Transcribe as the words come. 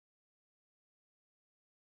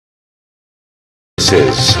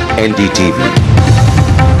This is NDTV,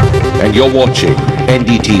 and you're watching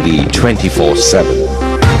NDTV 24x7.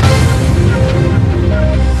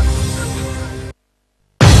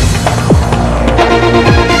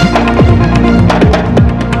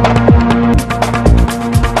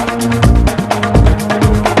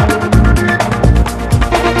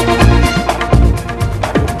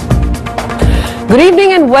 Good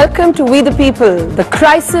evening and welcome to We the People. The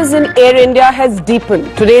crisis in Air India has deepened.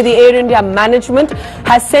 Today, the Air India management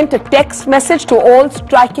has sent a text message to all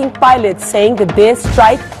striking pilots saying that their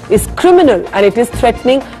strike is criminal and it is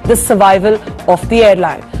threatening the survival of the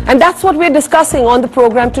airline. And that's what we're discussing on the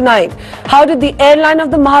program tonight. How did the airline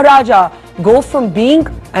of the Maharaja go from being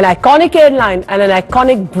an iconic airline and an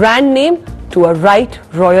iconic brand name to a right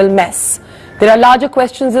royal mess? There are larger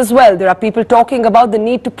questions as well. There are people talking about the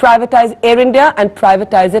need to privatize Air India and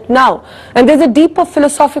privatize it now. And there's a deeper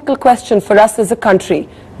philosophical question for us as a country.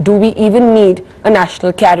 Do we even need a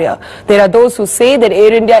national carrier? There are those who say that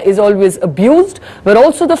Air India is always abused, but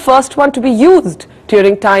also the first one to be used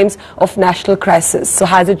during times of national crisis. So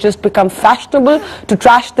has it just become fashionable to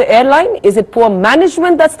trash the airline? Is it poor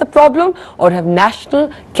management that's the problem? Or have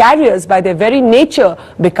national carriers by their very nature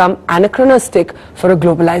become anachronistic for a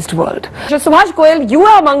globalized world? Subhash Goyal, you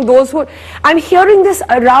are among those who... I'm hearing this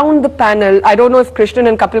around the panel. I don't know if Krishnan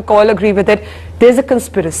and Kapil Kaul agree with it. There's a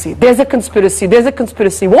conspiracy. There's a conspiracy. There's a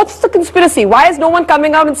conspiracy. What's the conspiracy? Why is no one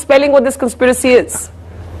coming out and spelling what this conspiracy is?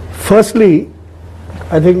 Firstly,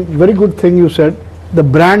 I think very good thing you said. The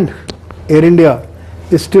brand Air India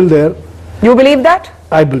is still there. You believe that?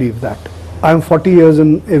 I believe that. I'm 40 years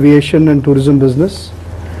in aviation and tourism business.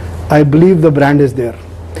 I believe the brand is there.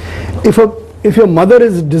 If your mother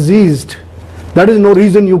is diseased, that is no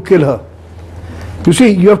reason you kill her. You see,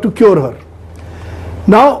 you have to cure her.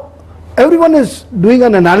 Now, everyone is doing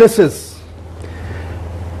an analysis.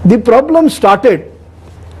 The problem started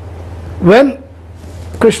when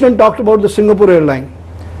Krishnan talked about the Singapore airline.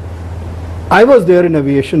 I was there in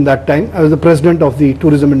aviation that time. I was the president of the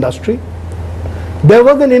tourism industry. There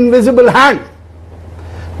was an invisible hand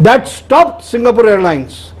that stopped Singapore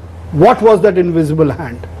Airlines. What was that invisible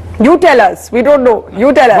hand? You tell us. We don't know.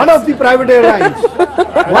 You tell us. One of the private airlines.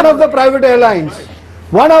 One of the private airlines.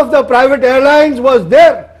 One of the private airlines was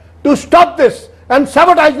there to stop this and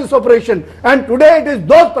sabotage this operation. And today it is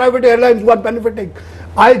those private airlines who are benefiting.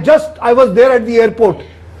 I was there at the airport.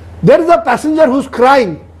 There is a passenger who's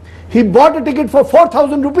crying. He bought a ticket for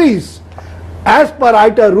 4,000 rupees. As per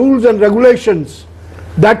ITA rules and regulations,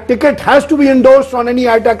 that ticket has to be endorsed on any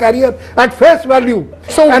ITA carrier at face value.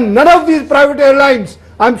 And none of these private airlines,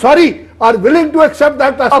 I'm sorry, are willing to accept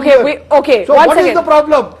that passenger. Okay, so what is the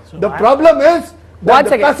problem? The problem is that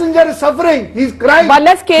the passenger is suffering. He's crying. But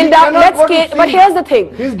let's scale down. But here's the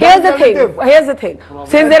thing. Here's the thing.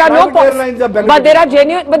 Since there are no but there are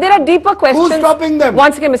genuine, but there are deeper questions. Who's stopping them?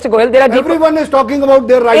 Once again, Mr. Goyal, there are deeper. Everyone is talking about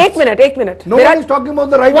their rights. 8 minutes. No one is talking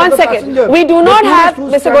about the rights of the passenger. We do not have,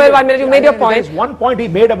 Mr. Goyal, 1 minute. You made your point. There's one point he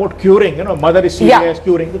made about curing. You know, mother is serious,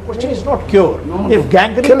 curing. The question is not cure. If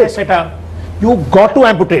gangrene is set up, you got to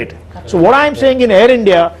amputate. So what I'm saying in Air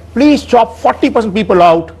India, please chop 40% people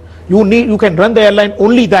out. You can run the airline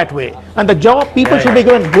only that way. And the job, people should be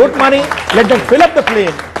given good money, let them fill up the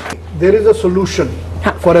plane. There is a solution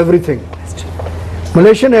for everything.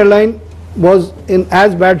 Malaysian airline was in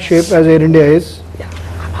as bad shape as Air India is.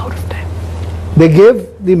 I'm out of time. They gave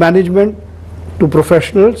the management to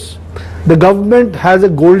professionals. The government has a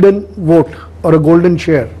golden vote or a golden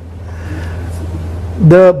share.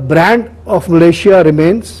 The brand of Malaysia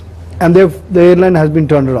remains and the airline has been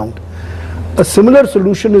turned around. A similar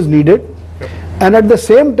solution is needed, and at the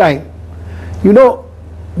same time, you know,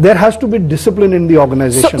 there has to be discipline in the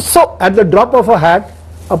organization. So at the drop of a hat,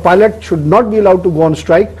 a pilot should not be allowed to go on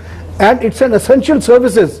strike, and it's an essential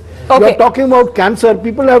services. You are talking about cancer,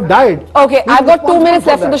 people have died. Okay, I've got 2 minutes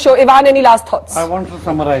left of the show. Ivan, any last thoughts? I want to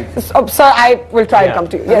summarize. Sir, I will try and come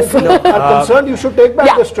to you. Yes. If you are concerned, you should take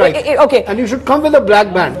back the strike. Okay. And you should come with a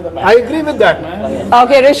black band. I agree with that.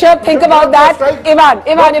 Okay, Rishabh, think about that. Ivan.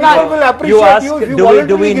 People will appreciate you if you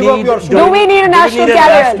voluntarily give up your strike. Do we need a national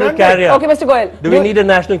carrier? Okay, Mr. Goyal. Do we need a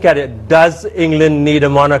national carrier? Does England need a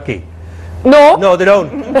monarchy? No. No, they don't.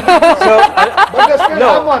 But they still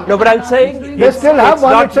have one. No, but I'm saying they still have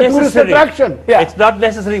one. It's a tourist attraction. It's not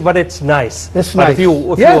necessary, but it's nice. It's but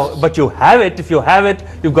nice. But you have it. If you have it,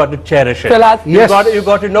 you've got to cherish it. Yes. You've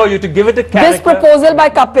got to know you to give it a character. This proposal by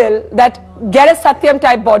Kapil that get a Satyam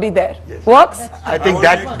type body there. Yes. Works? I think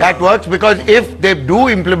that works, because if they do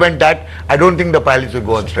implement that, I don't think the pilots will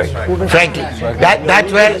go on strike. Frankly,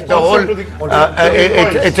 that's where the whole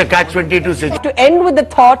it's a catch-22 situation. To end with the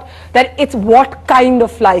thought that it's what kind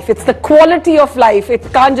of life, it's the quality of life. It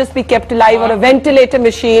can't just be kept alive or a ventilator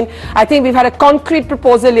machine. I think we've had a concrete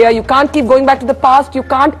proposal here. You can't keep going back to the past. You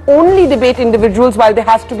can't only debate individuals while there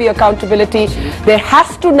has to be accountability. There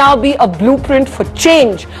has to now be a blueprint for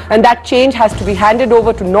change, and that change has to be handed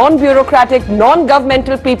over to non-bureaucratic,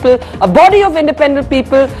 non-governmental people, a body of independent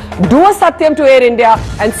people. Do a Satyam to Air India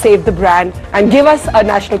and save the brand and give us a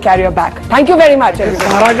national carrier back. Thank you very much,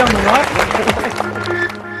 everybody.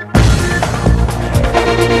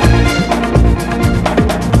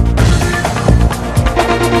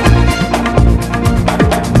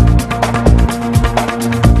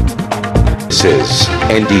 This is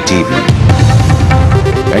NDTV,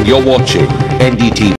 and you're watching NDTV.